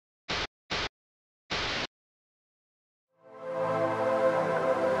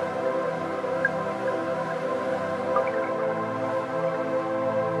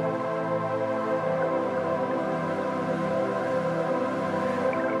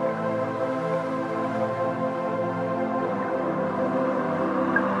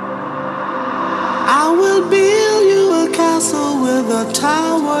build you a castle with a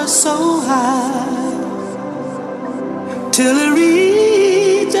tower so high till it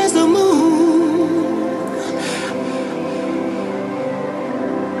reaches the moon.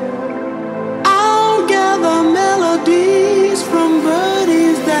 I'll gather melodies from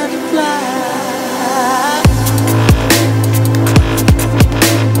birdies that fly.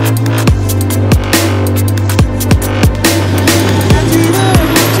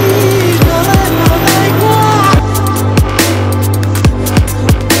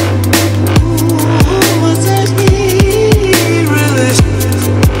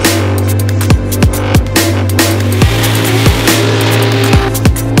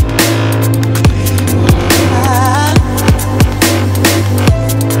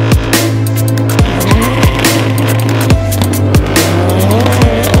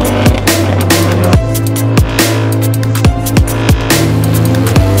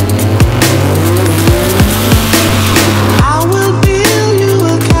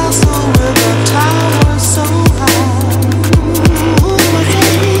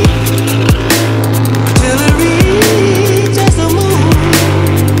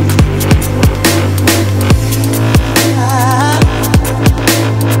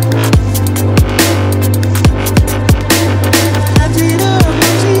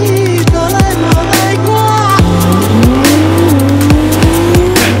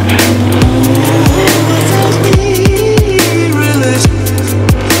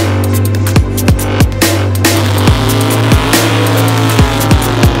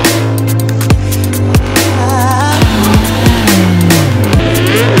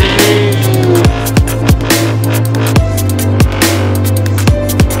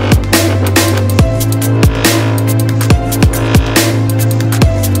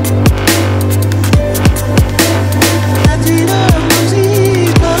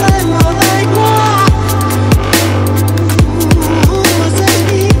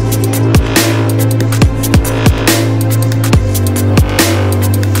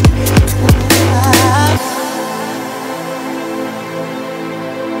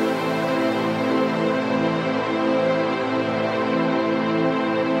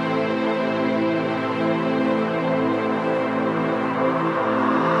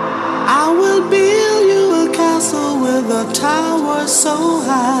 The tower so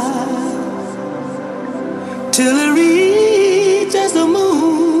high till it reaches the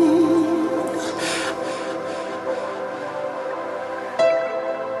moon.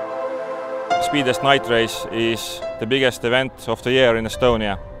 Speedest Nightrace is the biggest event of the year in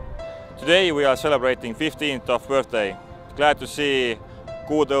Estonia. Today we are celebrating 15th of birthday. Glad to see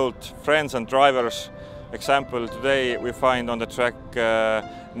good old friends and drivers. Example, today we find on the track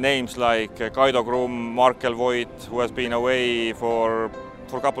names like Kahur, Markel Voit, who has been away for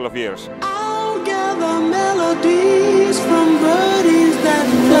a couple of years. I'll gather melodies from birdies that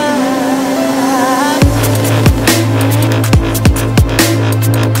fly.